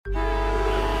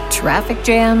Traffic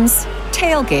jams,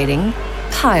 tailgating,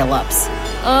 pile-ups.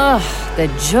 Ugh, the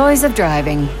joys of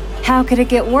driving. How could it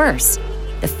get worse?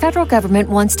 The federal government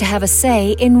wants to have a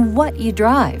say in what you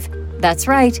drive. That's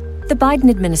right. The Biden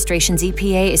administration's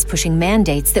EPA is pushing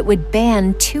mandates that would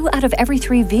ban 2 out of every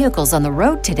 3 vehicles on the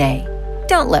road today.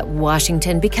 Don't let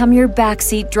Washington become your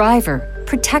backseat driver.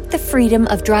 Protect the freedom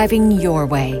of driving your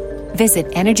way. Visit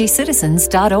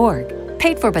EnergyCitizens.org.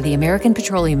 Paid for by the American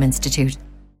Petroleum Institute.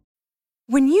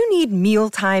 When you need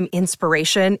mealtime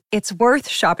inspiration, it's worth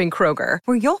shopping Kroger,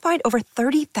 where you'll find over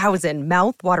 30,000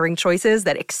 mouth-watering choices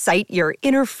that excite your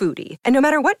inner foodie. And no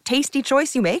matter what tasty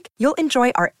choice you make, you'll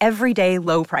enjoy our everyday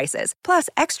low prices, plus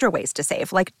extra ways to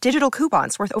save, like digital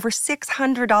coupons worth over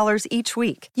 $600 each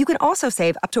week. You can also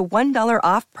save up to $1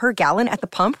 off per gallon at the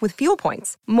pump with fuel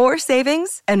points. More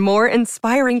savings and more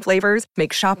inspiring flavors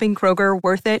make shopping Kroger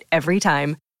worth it every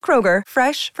time. Kroger,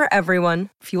 fresh for everyone.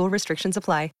 Fuel restrictions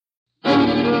apply.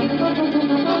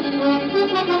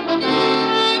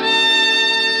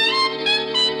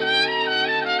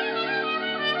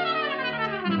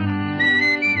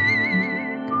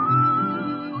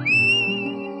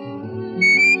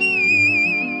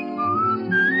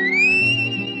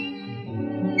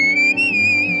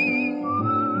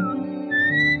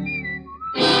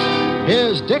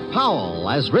 Here's Dick Powell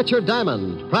as Richard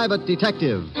Diamond, private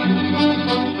detective.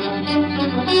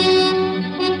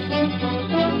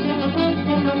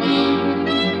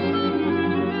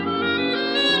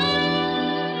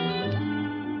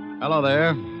 Hello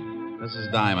there. This is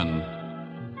Diamond.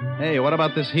 Hey, what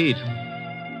about this heat?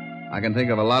 I can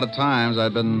think of a lot of times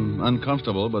I've been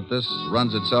uncomfortable, but this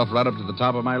runs itself right up to the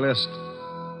top of my list.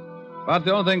 But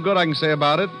the only thing good I can say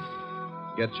about it,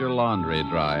 get your laundry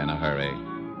dry in a hurry.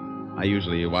 I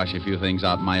usually wash a few things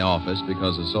out in my office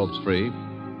because the soap's free.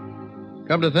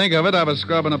 Come to think of it, I was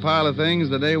scrubbing a pile of things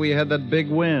the day we had that big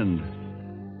wind.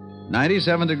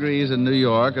 97 degrees in New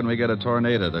York, and we get a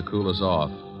tornado to cool us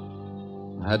off.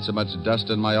 I had so much dust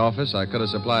in my office, I could have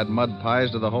supplied mud pies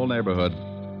to the whole neighborhood.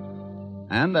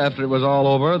 And after it was all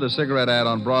over, the cigarette ad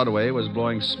on Broadway was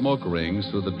blowing smoke rings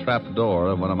through the trap door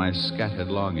of one of my scattered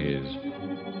longies.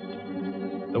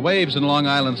 The waves in Long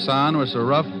Island Sound were so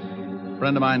rough, a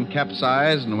friend of mine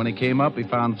capsized, and when he came up, he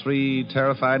found 3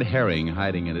 terrified herring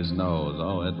hiding in his nose.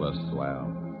 Oh, it was swell.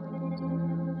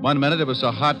 One minute it was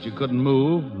so hot you couldn't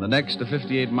move. The next, a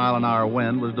 58-mile-an-hour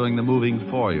wind was doing the moving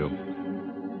for you.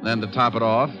 Then, to top it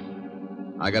off,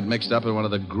 I got mixed up in one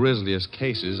of the grisliest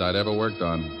cases I'd ever worked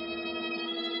on.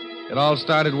 It all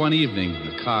started one evening.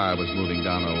 The car was moving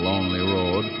down a lonely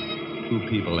road, 2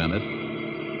 people in it.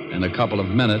 In a couple of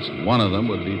minutes, one of them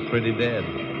would be pretty dead.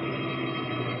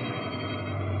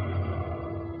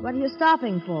 What are you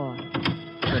stopping for?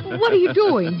 What are you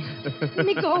doing? Let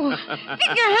me go.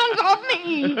 Get your hands off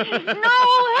me.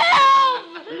 No, help!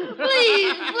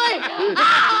 Please, please.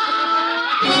 Ah!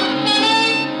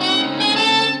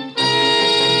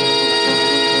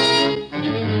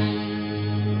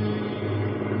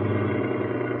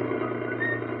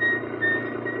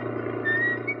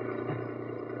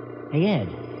 Hey, Ed.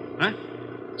 Huh?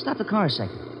 Stop the car a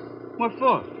second. What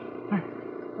for?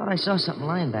 Thought I saw something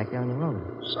lying back there on the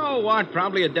road. So what?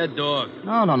 Probably a dead dog.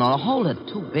 No. Hold it.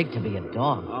 Too big to be a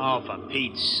dog. Oh, for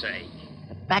Pete's sake.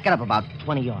 Back it up about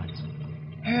 20 yards.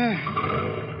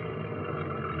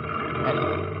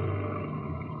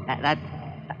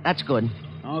 That's good.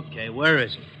 Okay, where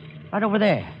is it? Right over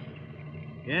there.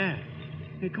 Yeah.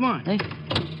 Hey, come on. Hey.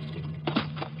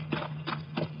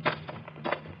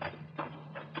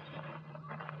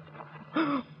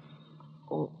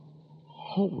 Oh,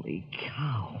 holy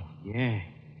cow. Yeah.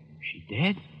 She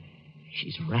dead?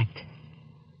 She's wrecked.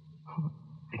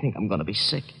 I think I'm going to be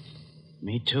sick.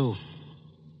 Me too.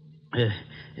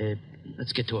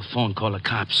 Let's get to a phone, call the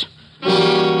cops.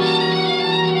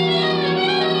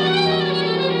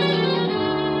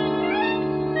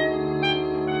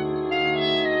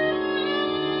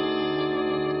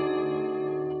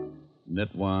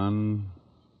 Knit one,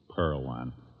 purl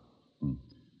one.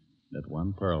 Knit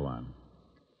one, purl one.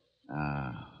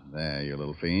 Ah, there, you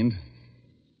little fiend.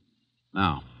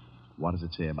 Now, what does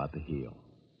it say about the heel?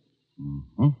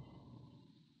 Mm-hmm.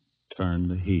 Turn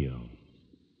the heel.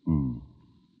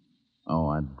 Oh,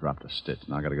 I dropped a stitch.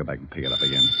 Now I gotta go back and pick it up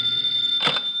again.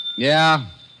 Yeah?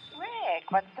 Rick,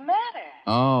 what's the matter?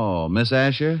 Oh, Miss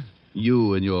Asher?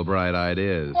 You and your bright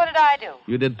ideas. What did I do?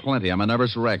 You did plenty. I'm a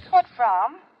nervous wreck. What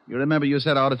from? You remember you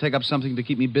said I ought to take up something to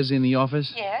keep me busy in the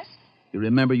office? Yes. You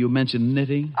remember you mentioned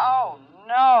knitting? Oh,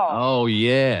 no. Oh,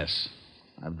 yes.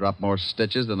 I've dropped more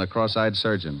stitches than the cross-eyed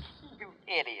surgeon. You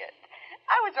idiot.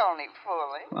 I was only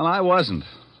fooling. Well, I wasn't.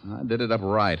 I did it up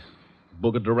right.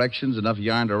 book of directions, enough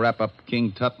yarn to wrap up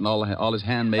King Tut and all his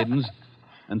handmaidens,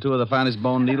 and 2 of the finest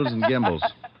bone needles and gimbals.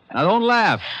 Now, don't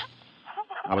laugh.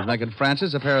 I was making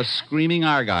Francis a pair of screaming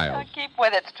Argyles. Keep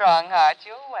with it, strong heart.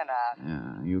 You'll win out.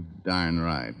 Yeah, you darn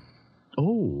right.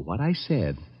 Oh, what I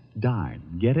said.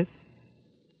 Darn. Get it?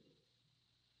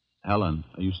 Helen,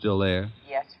 are you still there?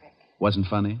 Yes, Rick. Wasn't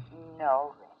funny?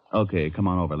 No, Rick. Okay, come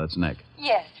on over. Let's neck.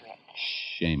 Yes, Rick.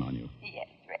 Shame on you. Yes,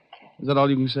 Rick. Is that all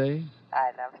you can say? I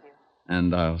love you.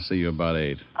 And I'll see you about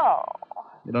 8. Oh.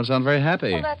 You don't sound very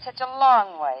happy. Well, that's such a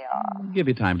long way off. Give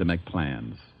you time to make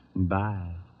plans.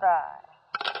 Bye. Bye.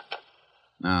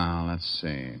 Now, let's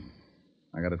see.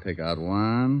 I got to take out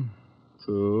 1,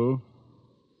 2,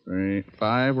 3,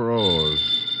 5 rows.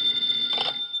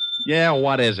 Yeah,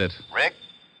 what is it? Rick,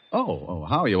 Oh,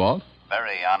 how are you, Walt?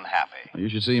 very unhappy. You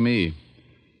should see me.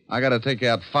 I got to take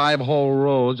out 5 whole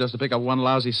rows just to pick up 1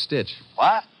 lousy stitch.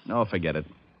 What? No, forget it.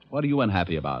 What are you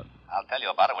unhappy about? I'll tell you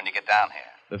about it when you get down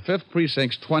here. The 5th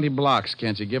precinct's 20 blocks.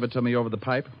 Can't you give it to me over the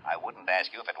pipe? I wouldn't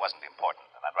ask you if it wasn't important,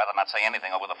 and I'd rather not say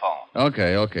anything over the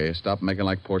phone. Okay. Stop making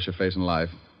like Portia facing life.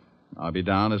 I'll be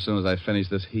down as soon as I finish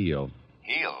this heel.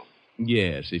 Heel?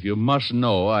 Yes, if you must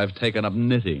know, I've taken up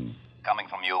knitting. Coming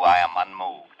from you, I am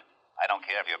unmoved. I don't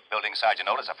care if you're building Sergeant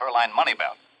Otis a fur-lined money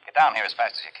belt. Get down here as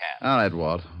fast as you can. All right,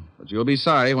 Walt. But you'll be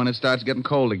sorry when it starts getting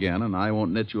cold again, and I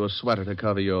won't knit you a sweater to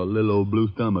cover your little old blue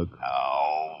stomach.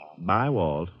 Oh. Bye,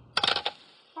 Walt.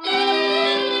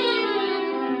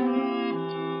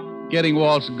 Getting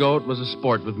Walt's goat was a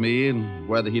sport with me, and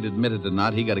whether he'd admit it or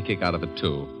not, he got a kick out of it,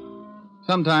 too.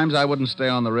 Sometimes I wouldn't stay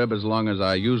on the rib as long as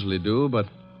I usually do, but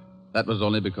that was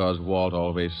only because Walt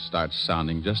always starts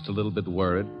sounding just a little bit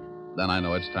worried. Then I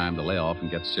know it's time to lay off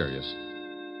and get serious.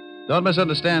 Don't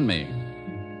misunderstand me.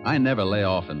 I never lay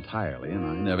off entirely, and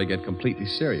I never get completely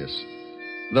serious.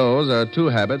 Those are 2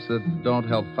 habits that don't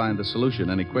help find the solution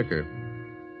any quicker.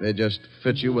 They just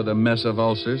fit you with a mess of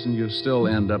ulcers, and you still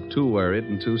end up too worried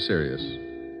and too serious.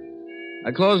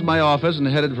 I closed my office and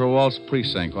headed for Walt's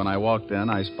precinct. When I walked in,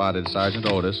 I spotted Sergeant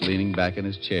Otis leaning back in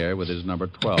his chair with his number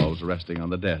 12s resting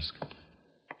on the desk.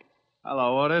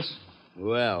 Hello, Otis.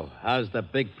 Well, how's the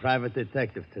big private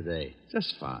detective today?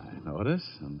 Just fine, Otis.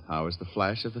 And how is the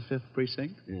flash of the 5th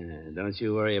precinct? Don't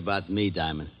you worry about me,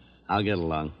 Diamond. I'll get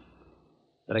along.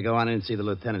 Better go on in and see the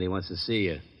lieutenant. He wants to see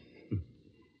you.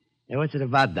 Hey, what's it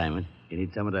about, Diamond? You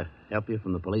need someone to help you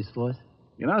from the police force?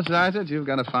 You know, Sergeant, you've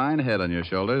got a fine head on your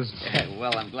shoulders.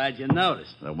 Well, I'm glad you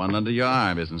noticed. The one under your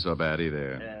arm isn't so bad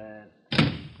either.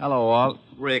 Hello, Walt.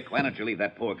 Rick, why don't you leave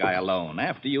that poor guy alone?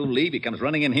 After you leave, he comes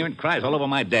running in here and cries all over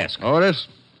my desk. Otis?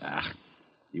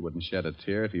 He wouldn't shed a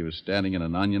tear if he was standing in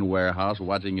an onion warehouse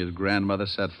watching his grandmother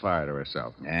set fire to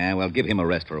herself. Yeah, well, give him a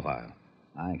rest for a while.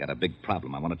 I got a big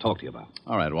problem I want to talk to you about.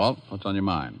 All right, Walt. What's on your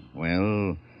mind?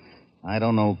 Well, I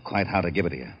don't know quite how to give it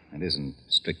to you. It isn't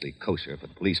strictly kosher for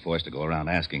the police force to go around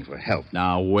asking for help.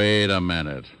 Now, wait a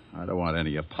minute. I don't want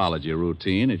any apology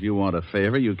routine. If you want a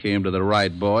favor, you came to the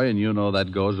right boy, and you know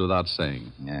that goes without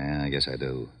saying. Yeah, I guess I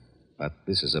do. But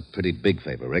this is a pretty big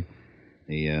favor, Rick.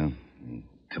 The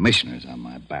commissioner's on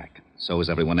my back. So is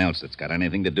everyone else that's got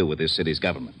anything to do with this city's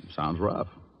government. Sounds rough.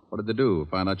 What did they do?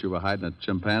 Find out you were hiding a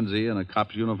chimpanzee in a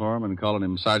cop's uniform and calling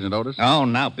him Sergeant Otis? Oh,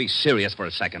 now be serious for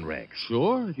a second, Rick.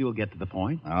 Sure, if you'll get to the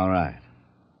point. All right.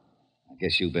 I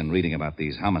guess you've been reading about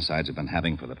these homicides we've been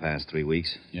having for the past 3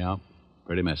 weeks. Yeah,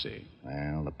 pretty messy.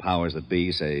 Well, the powers that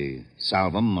be say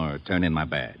salve 'em or turn in my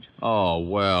badge. Oh,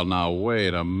 well, now,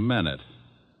 wait a minute.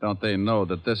 Don't they know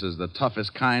that this is the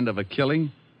toughest kind of a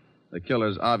killing? The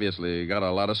killer's obviously got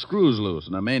a lot of screws loose,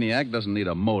 and a maniac doesn't need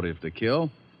a motive to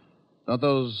kill. Don't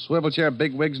those swivel chair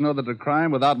bigwigs know that a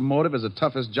crime without motive is the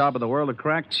toughest job in the world to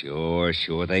crack? Sure,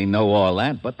 they know all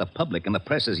that, but the public and the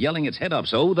press is yelling its head off,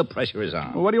 so the pressure is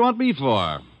on. Well, what do you want me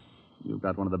for? You've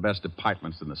got one of the best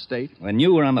departments in the state. When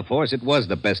you were on the force, it was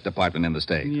the best department in the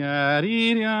state. Now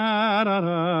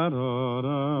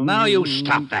you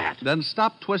stop that. Then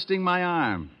stop twisting my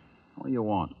arm. What do you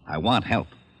want? I want help.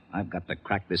 I've got to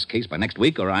crack this case by next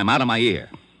week, or I'm out of my ear.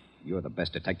 You're the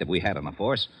best detective we had on the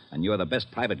force, and you're the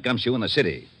best private gumshoe in the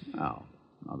city. Oh,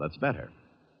 that's better.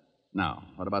 Now,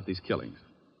 what about these killings?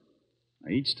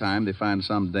 Each time they find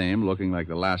some dame looking like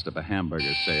the last of a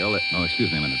hamburger sale. Oh,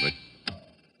 excuse me a minute, Rick.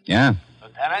 Yeah?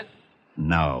 Lieutenant?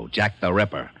 No, Jack the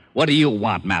Ripper. What do you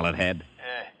want, Mallet Head?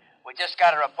 We just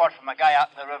got a report from a guy out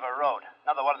in the River Road.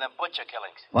 Another one of them butcher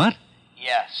killings. What?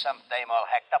 Yeah, some dame all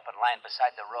hacked up and lying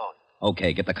beside the road.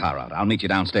 Okay, get the car out. I'll meet you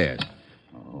downstairs.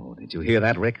 Oh, did you hear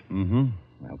that, Rick? Mm-hmm.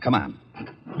 Well, come on.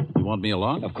 You want me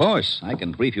along? Of course. I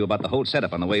can brief you about the whole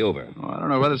setup on the way over. Oh, I don't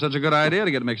know whether it's such a good idea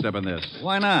to get mixed up in this.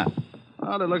 Why not?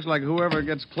 Well, it looks like whoever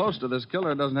gets close to this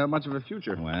killer doesn't have much of a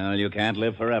future. Well, you can't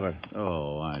live forever.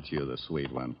 Oh, aren't you the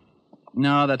sweet one?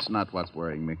 No, that's not what's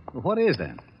worrying me. What is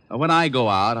then? When I go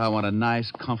out, I want a nice,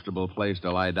 comfortable place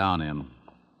to lie down in.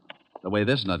 The way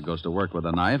this nut goes to work with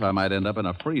a knife, I might end up in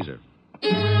a freezer.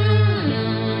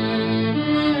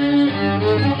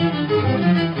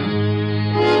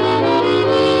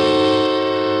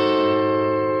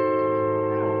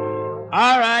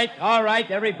 All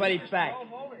right, everybody's back.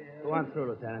 Go on through,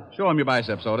 Lieutenant. Show him your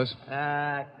biceps, Otis.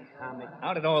 Comic.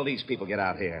 How did all these people get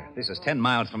out here? This is 10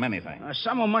 miles from anything.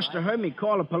 Someone must have heard me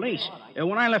call the police.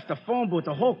 When I left the phone booth,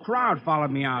 the whole crowd followed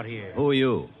me out here. Who are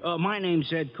you? My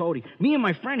name's Ed Cody. Me and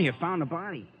my friend here found the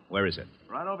body. Where is it?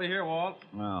 Right over here, Walt.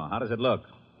 Well, how does it look?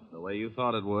 The way you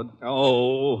thought it would.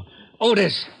 Oh,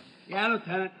 Otis. Yeah,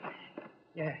 Lieutenant.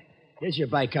 Yeah, here's your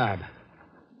bicarb.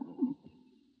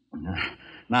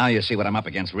 Now you see what I'm up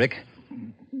against, Rick.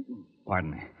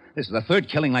 Pardon me. This is the third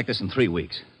killing like this in 3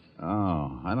 weeks.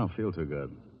 Oh, I don't feel too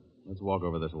good. Let's walk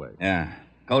over this way. Yeah.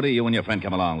 Cody, you and your friend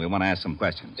come along. We want to ask some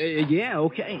questions. Yeah,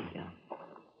 okay. Yeah.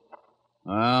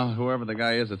 Well, whoever the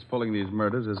guy is that's pulling these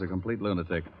murders is a complete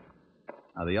lunatic.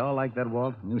 Now, do y'all like that,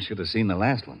 Walt? You should have seen the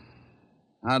last one.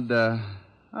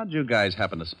 How'd you guys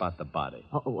happen to spot the body?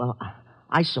 Oh, well,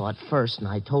 I saw it first, and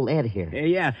I told Ed here.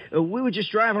 Yeah. We were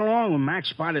just driving along when Max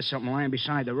spotted something lying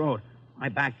beside the road. I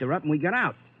backed her up, and we got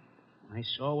out. I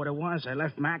saw what it was. I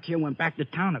left Mac here, went back to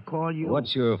town to call you.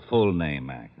 What's your full name,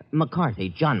 Mac? McCarthy,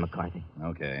 John McCarthy.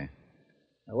 Okay.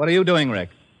 What are you doing, Rick?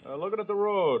 Looking at the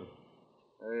road.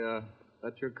 Hey,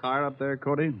 that's your car up there,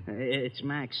 Cody? It's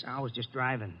Max. I was just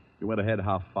driving. You went ahead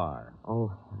how far?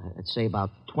 Oh, I'd say about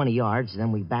 20 yards.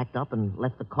 Then we backed up and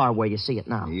left the car where you see it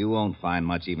now. You won't find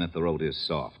much even if the road is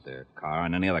soft. Their car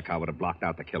and any other car would have blocked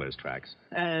out the killer's tracks.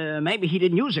 Maybe he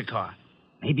didn't use a car.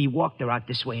 Maybe he walked her out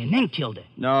this way and then killed her.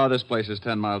 No, this place is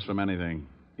 10 miles from anything.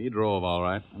 He drove, all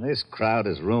right. This crowd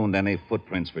has ruined any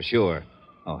footprints for sure.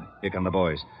 Oh, here come the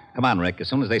boys. Come on, Rick. As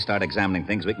soon as they start examining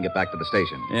things, we can get back to the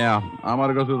station. Yeah, I want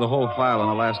to go through the whole file on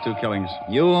the last 2 killings.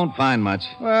 You won't find much.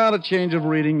 Well, a change of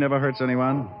reading never hurts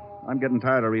anyone. I'm getting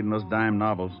tired of reading those dime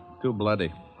novels. Too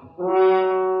bloody.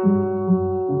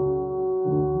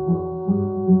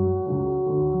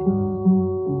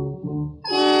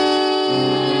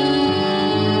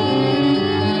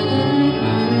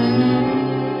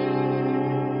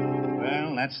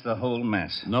 Well, that's the whole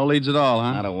mess. No leads at all,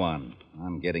 huh? Not a one.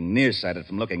 I'm getting nearsighted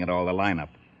from looking at all the lineup.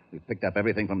 We've picked up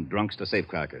everything from drunks to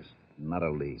safecrackers. Not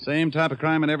a lead. Same type of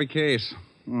crime in every case.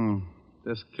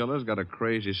 This killer's got a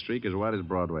crazy streak as wide as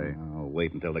Broadway. Oh,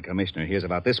 wait until the commissioner hears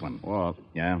about this one. Walt.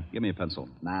 Yeah? Give me a pencil.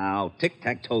 Now,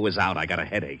 tic-tac-toe is out. I got a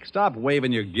headache. Stop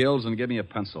waving your gills and give me a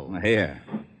pencil. Here.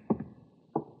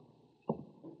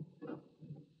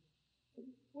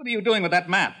 What are you doing with that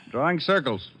map? Drawing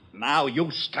circles. Now, you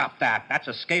stop that. That's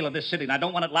a scale of this city, and I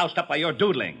don't want it loused up by your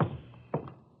doodling.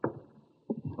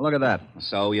 Look at that.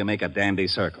 So you make a dandy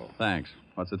circle. Thanks.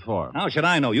 What's it for? How should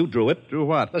I know? You drew it. Drew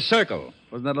what? The circle.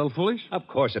 Wasn't that a little foolish? Of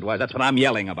course it was. That's what I'm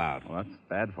yelling about. Well, that's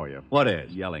bad for you. What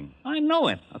is? Yelling. I know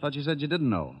it. I thought you said you didn't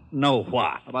know. Know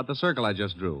what? About the circle I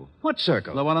just drew. What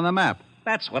circle? The one on the map.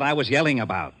 That's what I was yelling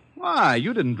about. Why?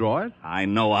 You didn't draw it. I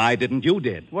know I didn't. You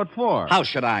did. What for? How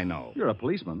should I know? You're a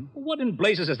policeman. What in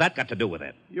blazes has that got to do with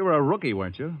it? You were a rookie,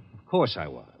 weren't you? Of course I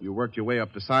was. You worked your way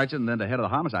up to sergeant and then to head of the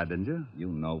homicide, didn't you? You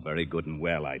know very good and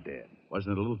well I did.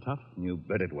 Wasn't it a little tough? You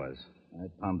bet it was. I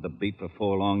pounded the beat for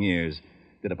 4 long years.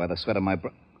 Did it by the sweat of my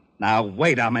brow. Now,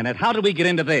 wait a minute. How did we get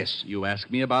into this? You asked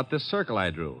me about this circle I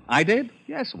drew. I did?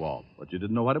 Yes, Walt. But you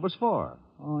didn't know what it was for.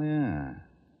 Oh, yeah.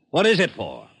 What is it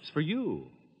for? It's for you.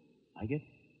 Like it?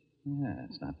 Yeah,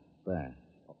 it's not bad.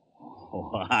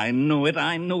 Oh, I knew it.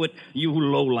 You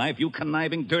lowlife, you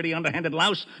conniving, dirty, underhanded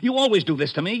louse. You always do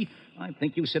this to me. I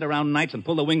think you sit around nights and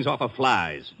pull the wings off of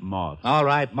flies. Moths. All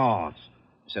right, moths.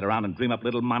 Sit around and dream up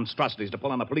little monstrosities to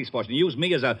pull on the police force and use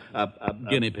me as a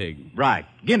guinea pig. Right,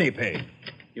 guinea pig.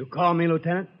 You call me,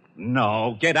 Lieutenant?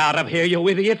 No, get out of here, you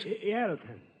idiot. Yeah,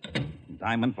 Lieutenant.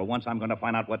 Diamond, for once I'm going to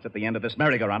find out what's at the end of this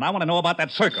merry-go-round. I want to know about that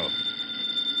circle.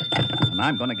 And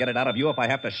I'm going to get it out of you if I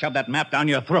have to shove that map down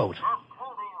your throat.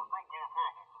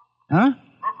 Huh? This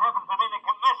happens to be the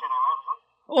commissioner,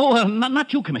 isn't it? Oh,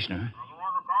 not you, Commissioner. You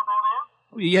understand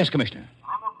that, Ian? Yes, Commissioner.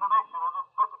 I'm the commissioner of this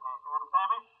visit case. You understand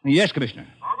me? Yes, Commissioner.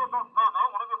 Well, you don't stand there.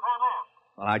 What have you found out?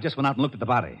 Well, I just went out and looked at the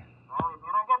body. Well, if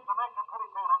you don't get some action pretty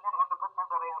soon, I'm going to have to put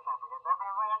somebody else on you.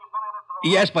 Every way you've been in it for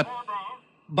the Yes, last but... 10 days,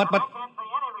 But... I can't see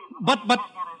any reason.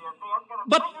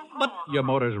 But... Your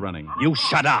motor's running. You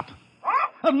shut up.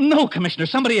 No, Commissioner,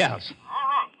 somebody else.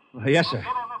 All right. Yes, sir. Get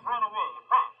on this right away.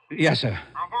 Fast. Yes, sir. Now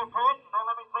go for it, and don't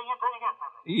let me see you until you get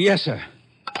something. Yes, sir.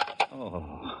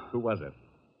 Oh. Who was it?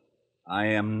 I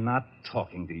am not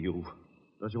talking to you.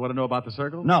 Don't you want to know about the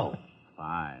circle? No.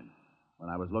 Fine. When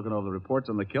I was looking over the reports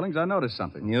on the killings, I noticed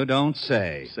something. You don't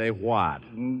say. Say what?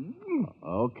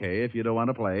 Okay, if you don't want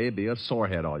to play, be a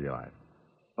sorehead all your life.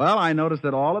 Well, I noticed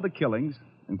that all of the killings,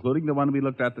 including the one we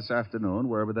looked at this afternoon,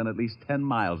 were within at least 10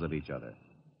 miles of each other.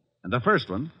 And the first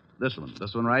one, this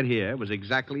one right here, was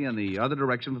exactly in the other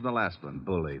direction from the last one.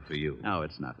 Bully for you. No,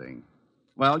 it's nothing.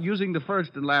 Well, using the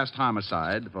first and last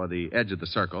homicide for the edge of the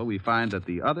circle, we find that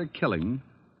the other killing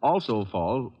also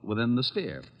falls within the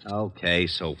sphere. Okay,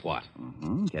 so what?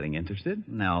 Getting interested?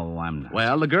 No, I'm not.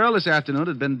 Well, the girl this afternoon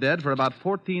had been dead for about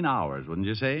 14 hours, wouldn't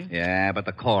you say? Yeah, but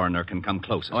the coroner can come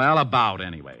closer. Well, about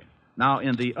anyway. Now,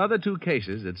 in the other two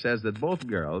cases, it says that both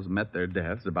girls met their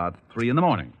deaths about 3 in the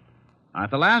morning. Now, if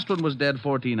the last one was dead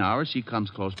 14 hours, she comes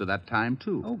close to that time,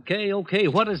 too. Okay.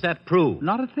 What does that prove?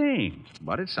 Not a thing,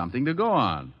 but it's something to go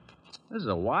on. This is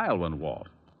a wild one, Walt.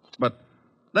 But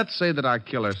let's say that our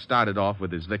killer started off with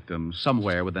his victim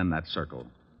somewhere within that circle.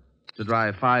 To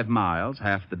drive 5 miles,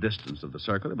 half the distance of the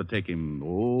circle, it would take him,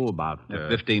 about...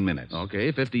 15 minutes.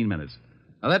 Okay, 15 minutes.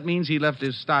 Now, that means he left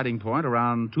his starting point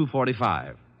around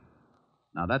 2:45.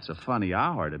 Now, that's a funny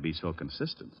hour to be so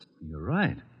consistent. You're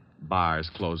right. Bars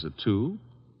close at 2.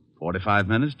 45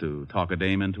 minutes to talk a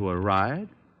dame into a ride?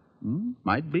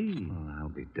 Might be. Well, I'll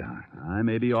be darned. I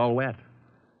may be all wet.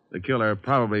 The killer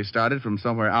probably started from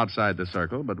somewhere outside the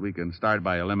circle, but we can start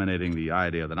by eliminating the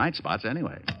idea of the night spots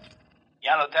anyway.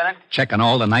 Yeah, Lieutenant? Checking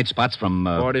all the night spots from...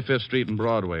 45th Street and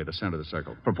Broadway, the center of the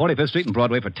circle. From 45th Street and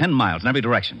Broadway for 10 miles in every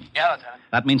direction. Yeah, Lieutenant.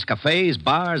 That means cafes,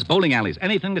 bars, bowling alleys,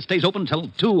 anything that stays open till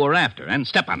 2 or after, and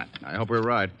step on it. I hope we're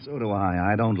right. So do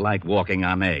I. I don't like walking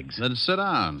on eggs. Then sit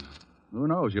down. Who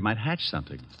knows? You might hatch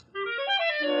something.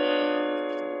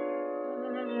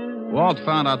 Walt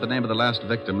found out the name of the last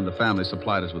victim, and the family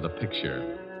supplied us with a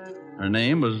picture. Her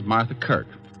name was Martha Kirk,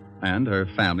 and her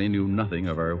family knew nothing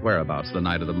of her whereabouts the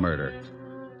night of the murder.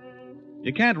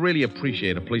 You can't really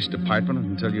appreciate a police department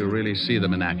until you really see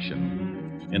them in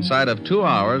action. Inside of 2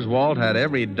 hours, Walt had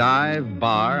every dive,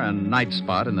 bar, and night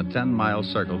spot in the 10-mile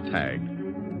circle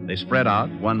tagged. They spread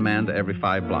out, one man to every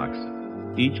 5 blocks,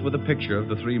 each with a picture of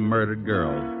the 3 murdered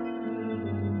girls.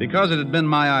 Because it had been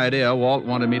my idea, Walt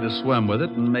wanted me to swim with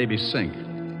it and maybe sink.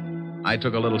 I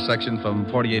took a little section from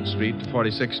 48th Street to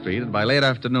 46th Street, and by late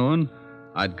afternoon,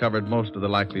 I'd covered most of the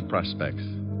likely prospects.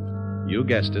 You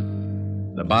guessed it.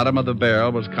 The bottom of the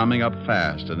barrel was coming up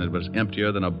fast, and it was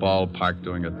emptier than a ballpark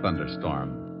during a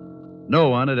thunderstorm. No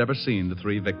one had ever seen the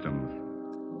 3 victims.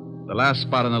 The last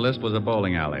spot on the list was a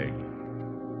bowling alley.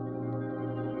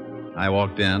 I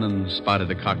walked in and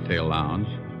spotted a cocktail lounge.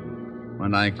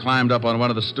 When I climbed up on one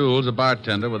of the stools, a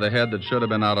bartender with a head that should have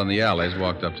been out on the alleys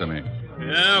walked up to me.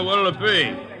 Yeah, what'll it be?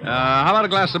 How about a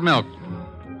glass of milk?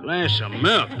 Glass of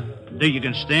milk? Think you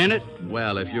can stand it?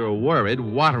 Well, if you're worried,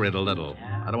 water it a little.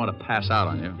 I don't want to pass out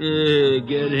on you.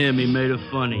 Get him. He made it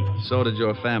funny. So did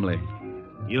your family.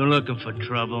 You're looking for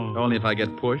trouble? Only if I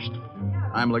get pushed.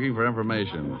 I'm looking for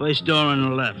information. First door on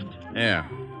the left. Yeah.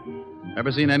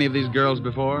 Ever seen any of these girls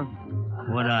before?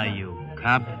 What are you,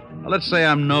 cop? Well, let's say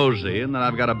I'm nosy, and then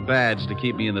I've got a badge to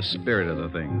keep me in the spirit of the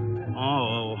thing.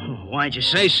 Oh, why'd you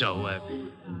say so?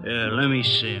 Let me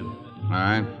see him. All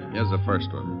right. Here's the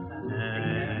first one.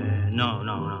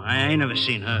 No. I ain't never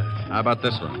seen her. How about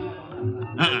this one?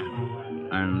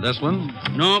 And this one?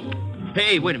 Nope.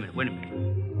 Hey, wait a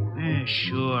minute.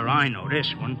 Sure, I know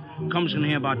this one. Comes in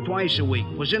here about twice a week.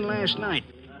 Was in last night.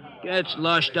 Gets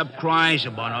lushed up cries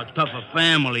about how tough a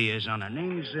family is on her.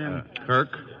 Name's,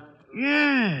 Kirk?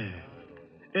 Yeah.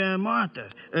 Martha.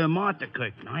 Martha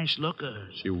Kirk. Nice looker.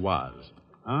 She was.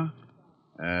 Huh?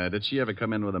 Did she ever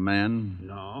come in with a man?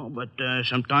 No, but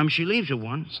sometimes she leaves with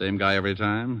one. Same guy every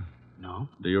time? No.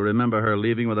 Do you remember her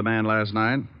leaving with a man last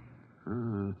night?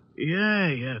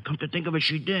 Yeah. Come to think of it,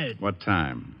 she did. What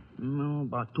time? No,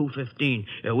 about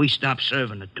 2:15. We stopped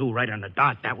serving at 2 right on the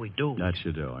dot. That we do. That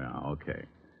you do, yeah. Okay.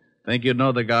 Think you'd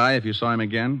know the guy if you saw him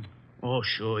again? Oh,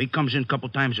 sure. He comes in a couple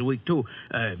times a week, too.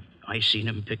 I seen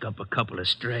him pick up a couple of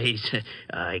strays.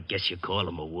 I guess you call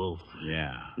him a wolf.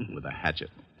 Yeah, with a hatchet.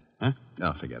 Huh?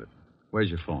 No, forget it. Where's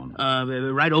your phone?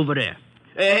 Right over there.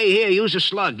 Hey, here, use a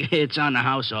slug. It's on the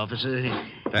house, officer.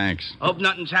 Thanks. Hope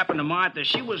nothing's happened to Martha.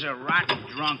 She was a rotten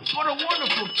drunk. What a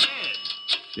wonderful kid.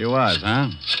 She was, huh?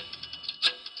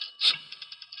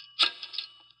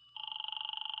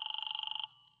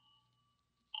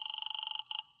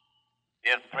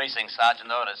 Dear Precinct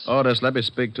Sergeant Otis. Otis, let me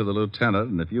speak to the lieutenant,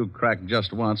 and if you crack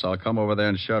just once, I'll come over there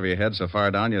and shove your head so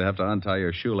far down you'd have to untie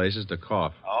your shoelaces to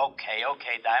cough.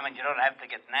 Okay, Diamond. You don't have to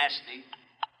get nasty.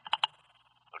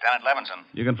 Lieutenant Levinson.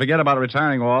 You can forget about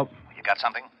retiring, Walt. You got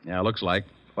something? Yeah, looks like.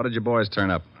 What did your boys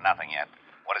turn up? Nothing yet.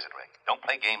 What is it, Rick? Don't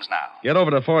play games now. Get over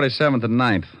to 47th and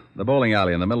 9th, the bowling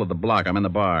alley in the middle of the block. I'm in the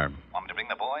bar. Want me to bring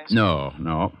the boys?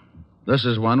 No. This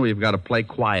is one we've got to play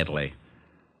quietly.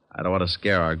 I don't want to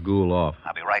scare our ghoul off.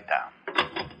 I'll be right down.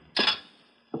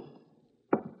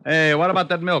 Hey, what about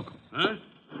that milk? Huh?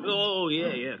 Oh,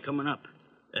 yeah, coming up.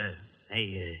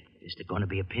 Hey, is there going to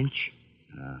be a pinch?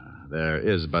 There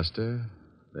is, Buster.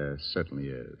 There certainly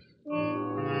is.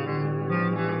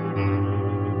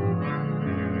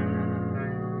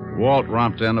 Walt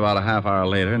romped in about a half hour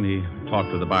later, and he talked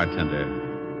to the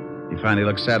bartender. He finally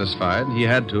looked satisfied. He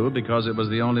had to, because it was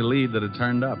the only lead that had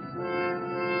turned up.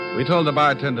 We told the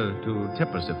bartender to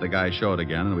tip us if the guy showed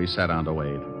again, and we sat down to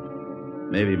wait.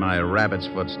 Maybe my rabbit's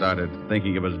foot started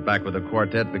thinking it was back with the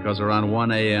quartet because around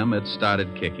 1 a.m. it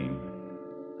started kicking.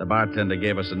 The bartender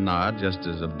gave us a nod just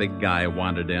as a big guy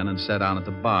wandered in and sat down at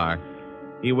the bar.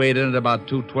 He weighed in at about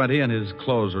 220, and his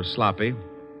clothes were sloppy.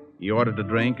 He ordered a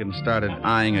drink and started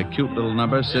eyeing a cute little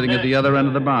number sitting at the other end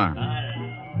of the bar.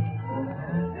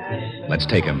 Let's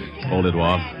take him. Hold it,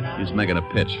 Walt. He's making a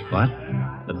pitch. What?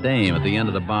 The dame at the end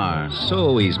of the bar.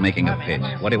 So he's making a pitch.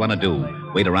 What do you want to do?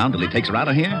 Wait around till he takes her out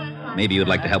of here? Maybe you'd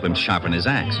like to help him sharpen his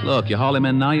axe. Look, you haul him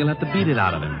in now, you'll have to beat it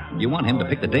out of him. You want him to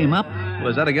pick the dame up? Well,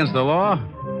 is that against the law?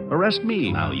 Arrest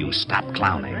me. Now, you stop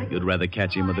clowning. You'd rather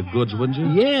catch him with the goods, wouldn't you?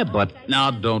 Yeah, but... Now,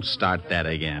 don't start that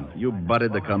again. You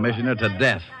butted the commissioner to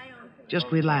death. Just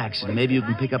relax, and maybe you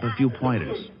can pick up a few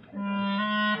pointers.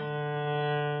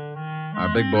 Our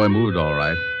big boy moved all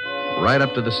right. Right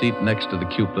up to the seat next to the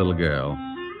cute little girl.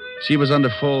 She was under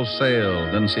full sail,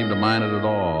 didn't seem to mind it at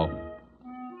all.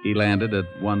 He landed at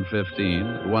 1:15.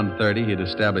 At 1:30, he'd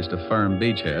established a firm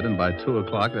beachhead, and by 2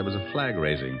 o'clock, there was a flag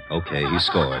raising. Okay, he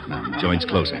scored. Now, the joint's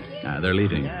closing. They're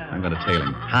leaving. I'm going to tail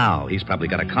him. How? He's probably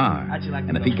got a car.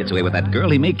 And if he gets away with that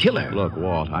girl, he may kill her. Look,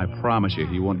 Walt, I promise you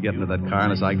he won't get into that car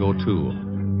unless I go, too.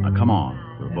 Now, come on.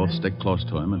 We'll both stick close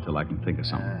to him until I can think of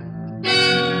something.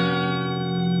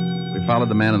 We followed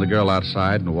the man and the girl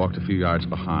outside and walked a few yards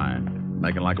behind,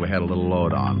 making like we had a little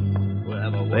load on.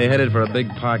 They headed for a big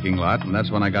parking lot, and that's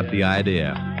when I got the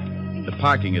idea. The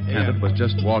parking attendant was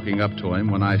just walking up to him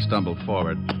when I stumbled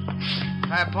forward.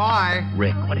 Hey, boy.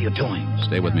 Rick, what are you doing?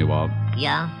 Stay with me, Walt.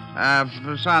 Yeah?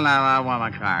 Son, I want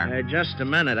my car. Just a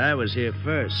minute. I was here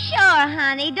first. Sure,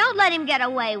 honey. Don't let him get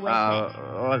away with it.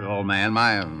 Look, old man,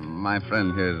 my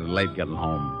friend here is late getting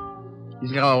home.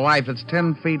 He's got a wife that's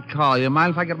 10 feet tall. You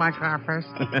mind if I get my car first?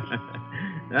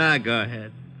 Go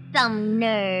ahead. Some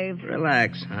nerve.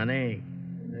 Relax, honey.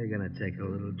 We're going to take a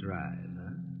little drive,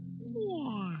 huh?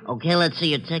 Yeah. Okay, let's see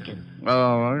your ticket.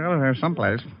 Oh, over here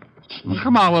someplace.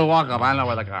 Come on, we'll walk up. I know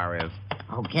where the car is.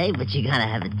 Okay, but you gotta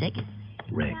have a ticket.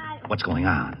 Rick, what's going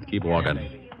on? Keep walking.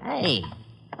 Hey,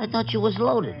 I thought you was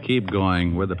loaded. Keep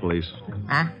going. We're the police.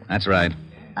 Huh? That's right.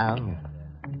 Oh.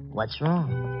 What's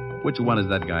wrong? Which one is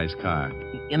that guy's car?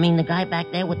 You mean the guy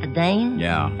back there with the dame?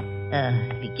 Yeah.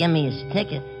 He gave me his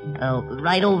ticket.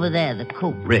 Right over there, the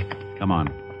coupe. Rick, come on.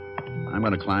 I'm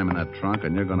going to climb in that trunk,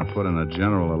 and you're going to put in a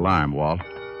general alarm, Walt.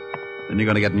 Then you're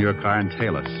going to get in your car and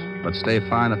tail us. But stay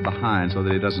far enough behind so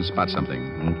that he doesn't spot something.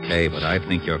 Okay, but I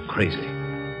think you're crazy.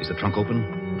 Is the trunk open?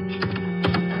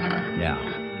 Yeah.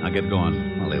 Now get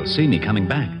going. Well, they'll see me coming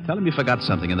back. Tell them you forgot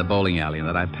something in the bowling alley and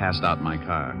that I passed out my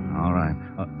car. All right.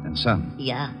 And, son.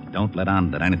 Yeah? Don't let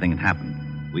on that anything had happened.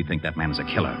 We think that man is a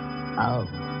killer. Oh.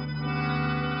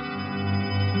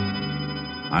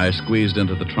 I squeezed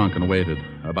into the trunk and waited.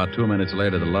 About 2 minutes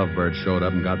later, the Lovebird showed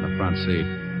up and got in the front seat.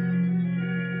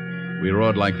 We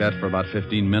rode like that for about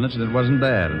 15 minutes, and it wasn't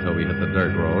bad until we hit the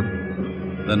dirt road.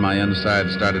 Then my inside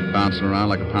started bouncing around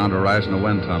like a pound of rice in a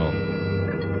wind tunnel.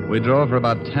 We drove for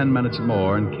about 10 minutes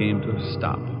more and came to a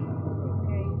stop.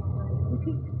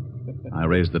 I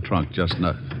raised the trunk just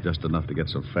enough to get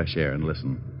some fresh air and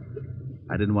listen.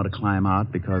 I didn't want to climb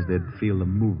out because they'd feel the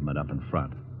movement up in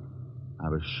front. I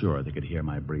was sure they could hear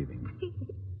my breathing.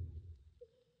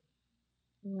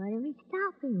 What are we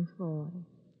stopping for?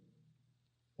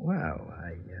 Well,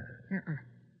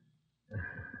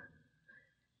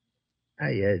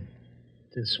 I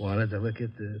just wanted to look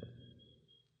at the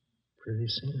pretty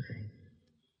scenery.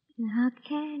 How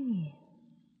can you?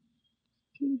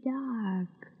 It's too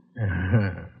dark.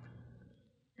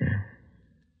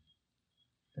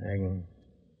 I can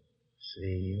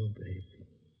see you, baby.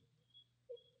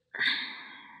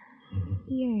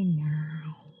 You're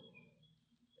nice.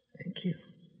 Thank you.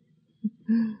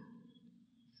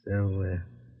 So,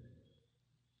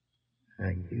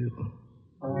 are you?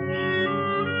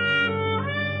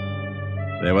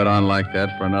 They went on like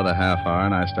that for another half hour,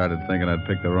 and I started thinking I'd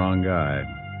picked the wrong guy.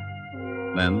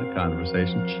 Then the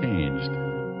conversation changed.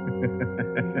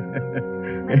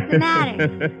 What's the matter?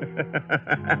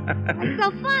 What's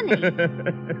so funny?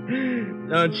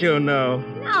 Don't you know?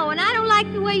 No, and I don't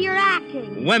like the way you're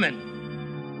acting. Women.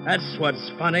 That's what's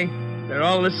funny. They're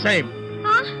all the same.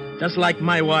 Huh? Just like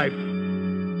my wife.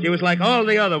 She was like all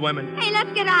the other women. Hey,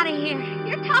 let's get out of here.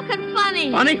 You're talking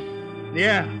funny. Funny?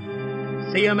 Yeah.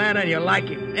 See a man and you like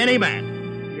him. Any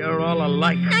man. You're all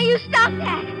alike. Now you stop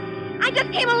that. I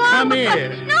just came along Come because...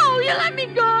 here. No, you let me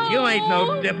go. You ain't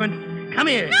no different. Come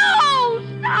here. No,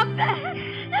 stop that.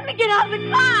 Let me get out of the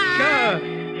car. Sure.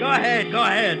 Go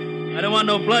ahead. I don't want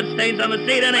no blood stains on the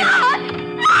seat anyhow.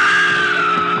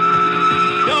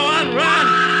 Go on, run.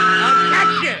 I'll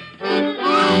catch you.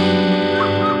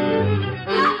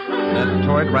 That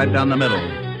tore it right down the middle.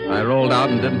 I rolled out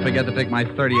and didn't forget to take my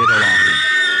 38 along.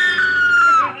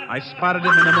 I spotted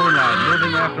him in the moonlight,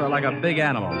 moving after her like a big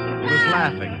animal. He was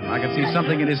laughing. I could see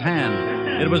something in his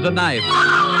hand. It was a knife.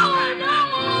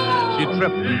 She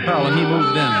tripped and fell, and he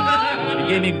moved in. He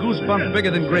gave me goosebumps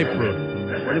bigger than grapefruit.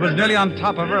 When he was nearly on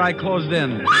top of her, I closed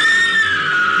in.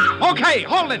 Okay,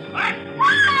 hold it!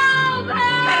 Help!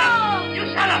 You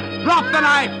shut up! Drop the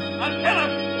knife! I'll kill him!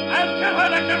 I'll kill her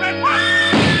like the rest of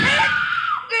them!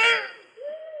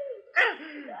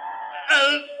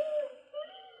 I'll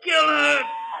kill her,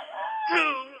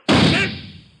 too.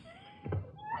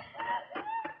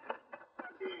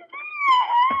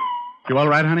 You all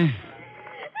right, honey?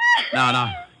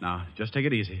 No. Just take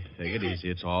it easy.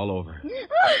 It's all over. I'm so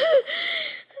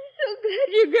glad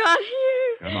you got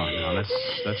here. Come on now,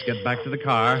 let's get back to the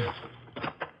car.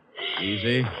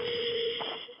 Easy.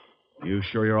 You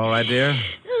sure you're all right, dear?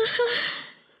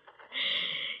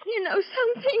 You know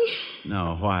something?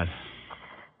 No, what?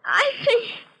 I think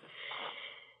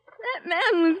that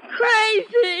man was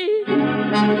crazy.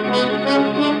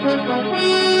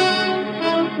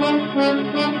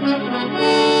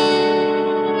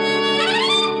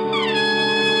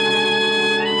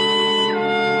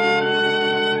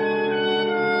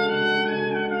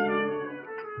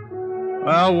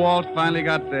 Well, Walt finally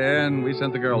got there, and we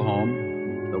sent the girl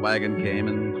home. The wagon came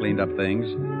and cleaned up things.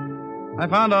 I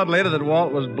found out later that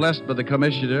Walt was blessed by the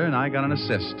commissioner, and I got an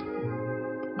assist.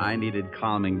 I needed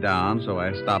calming down, so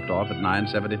I stopped off at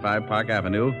 975 Park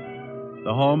Avenue,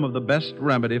 the home of the best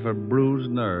remedy for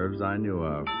bruised nerves I knew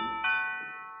of.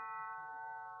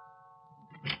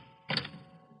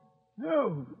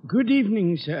 Oh, good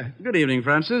evening, sir. Good evening,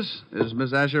 Francis. Is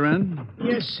Miss Asher in?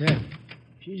 Yes, sir.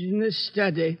 She's in the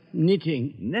study,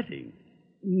 knitting. Knitting?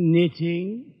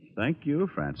 Knitting. Thank you,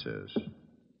 Francis.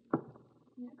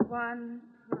 Knit one,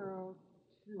 purl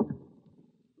two.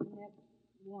 Knit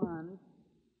one,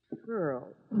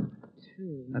 purl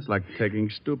two. That's like taking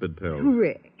stupid pills.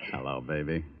 Rick. Hello,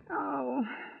 baby. Oh,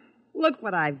 look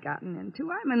what I've gotten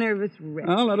into. I'm a nervous wreck.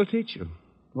 Oh, that'll teach you.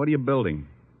 What are you building?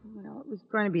 Well, it was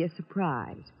going to be a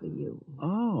surprise for you.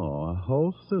 Oh, a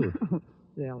whole suit.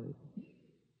 Silly.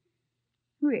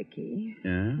 Ricky.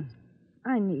 Yeah?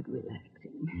 I need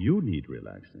relaxing. You need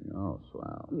relaxing. Oh,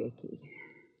 swell. Ricky,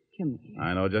 come here.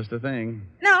 I know just the thing.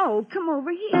 No, come over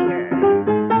here.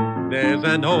 There's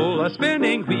an old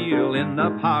spinning wheel in the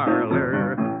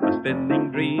parlor, spinning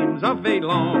dreams of a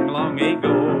long, long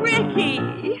ago. Ricky!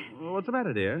 What's the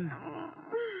matter, dear?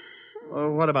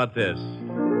 What about this?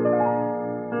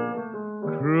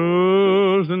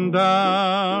 Cruising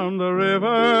down the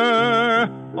river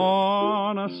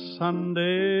on a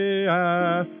Sunday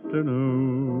afternoon.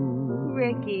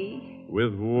 Ricky.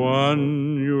 With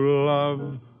one you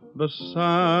love, the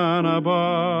sun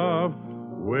above,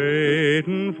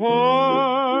 waiting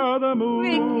for the moon.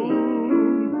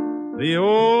 Ricky. The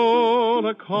old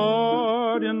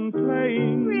accordion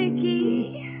playing.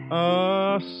 Ricky.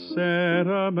 A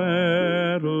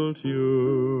sentimental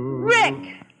tune.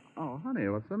 Rick! Oh, honey,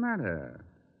 what's the matter?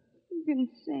 You can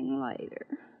sing later.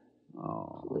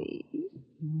 Oh. Please.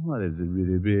 What is it,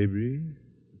 really, baby?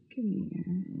 Come here.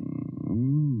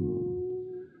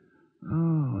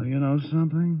 Oh, you know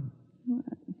something?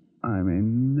 What? I may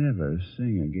never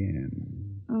sing again.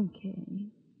 Okay.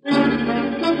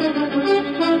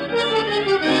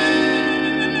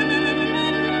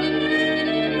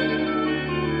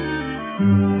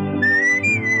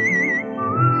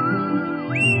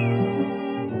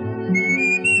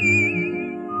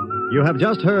 You have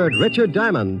just heard Richard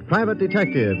Diamond, Private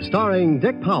Detective, starring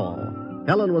Dick Powell.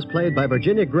 Helen was played by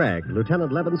Virginia Gregg,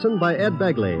 Lieutenant Levinson by Ed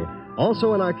Begley.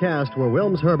 Also in our cast were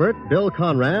Wilms Herbert, Bill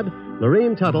Conrad,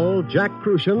 Lorene Tuttle, Jack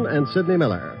Crucian, and Sidney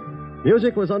Miller.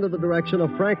 Music was under the direction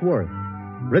of Frank Worth.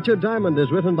 Richard Diamond is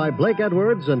written by Blake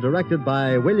Edwards and directed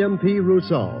by William P.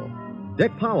 Rousseau.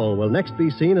 Dick Powell will next be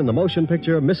seen in the motion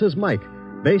picture Mrs. Mike,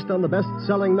 based on the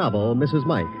best-selling novel Mrs.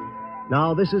 Mike.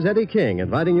 Now, this is Eddie King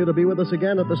inviting you to be with us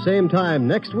again at the same time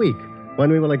next week when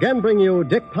we will again bring you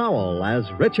Dick Powell as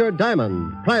Richard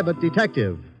Diamond, private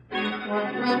detective.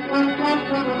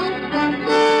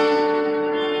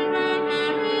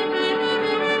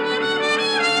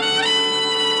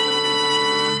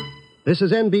 This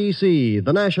is NBC,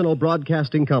 the national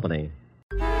broadcasting company.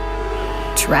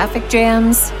 Traffic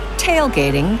jams,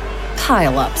 tailgating,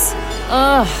 pile-ups.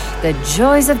 Ugh, the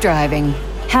joys of driving.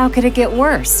 How could it get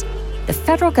worse? The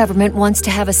federal government wants to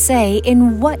have a say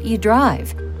in what you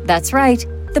drive. That's right.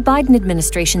 The Biden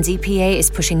administration's EPA is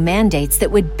pushing mandates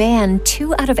that would ban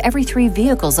 2 out of every 3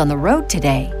 vehicles on the road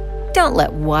today. Don't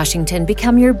let Washington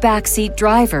become your backseat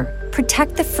driver.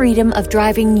 Protect the freedom of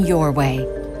driving your way.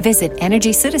 Visit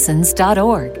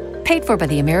EnergyCitizens.org. Paid for by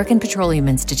the American Petroleum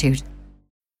Institute.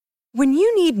 When you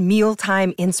need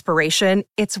mealtime inspiration,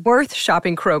 it's worth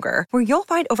shopping Kroger, where you'll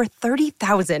find over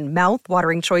 30,000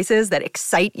 mouth-watering choices that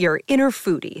excite your inner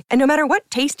foodie. And no matter what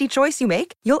tasty choice you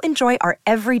make, you'll enjoy our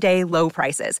everyday low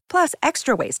prices, plus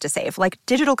extra ways to save, like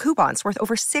digital coupons worth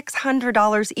over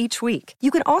 $600 each week. You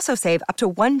can also save up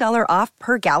to $1 off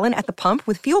per gallon at the pump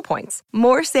with fuel points.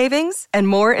 More savings and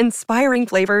more inspiring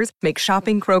flavors make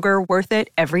shopping Kroger worth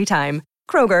it every time.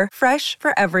 Kroger, fresh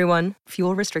for everyone.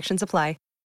 Fuel restrictions apply.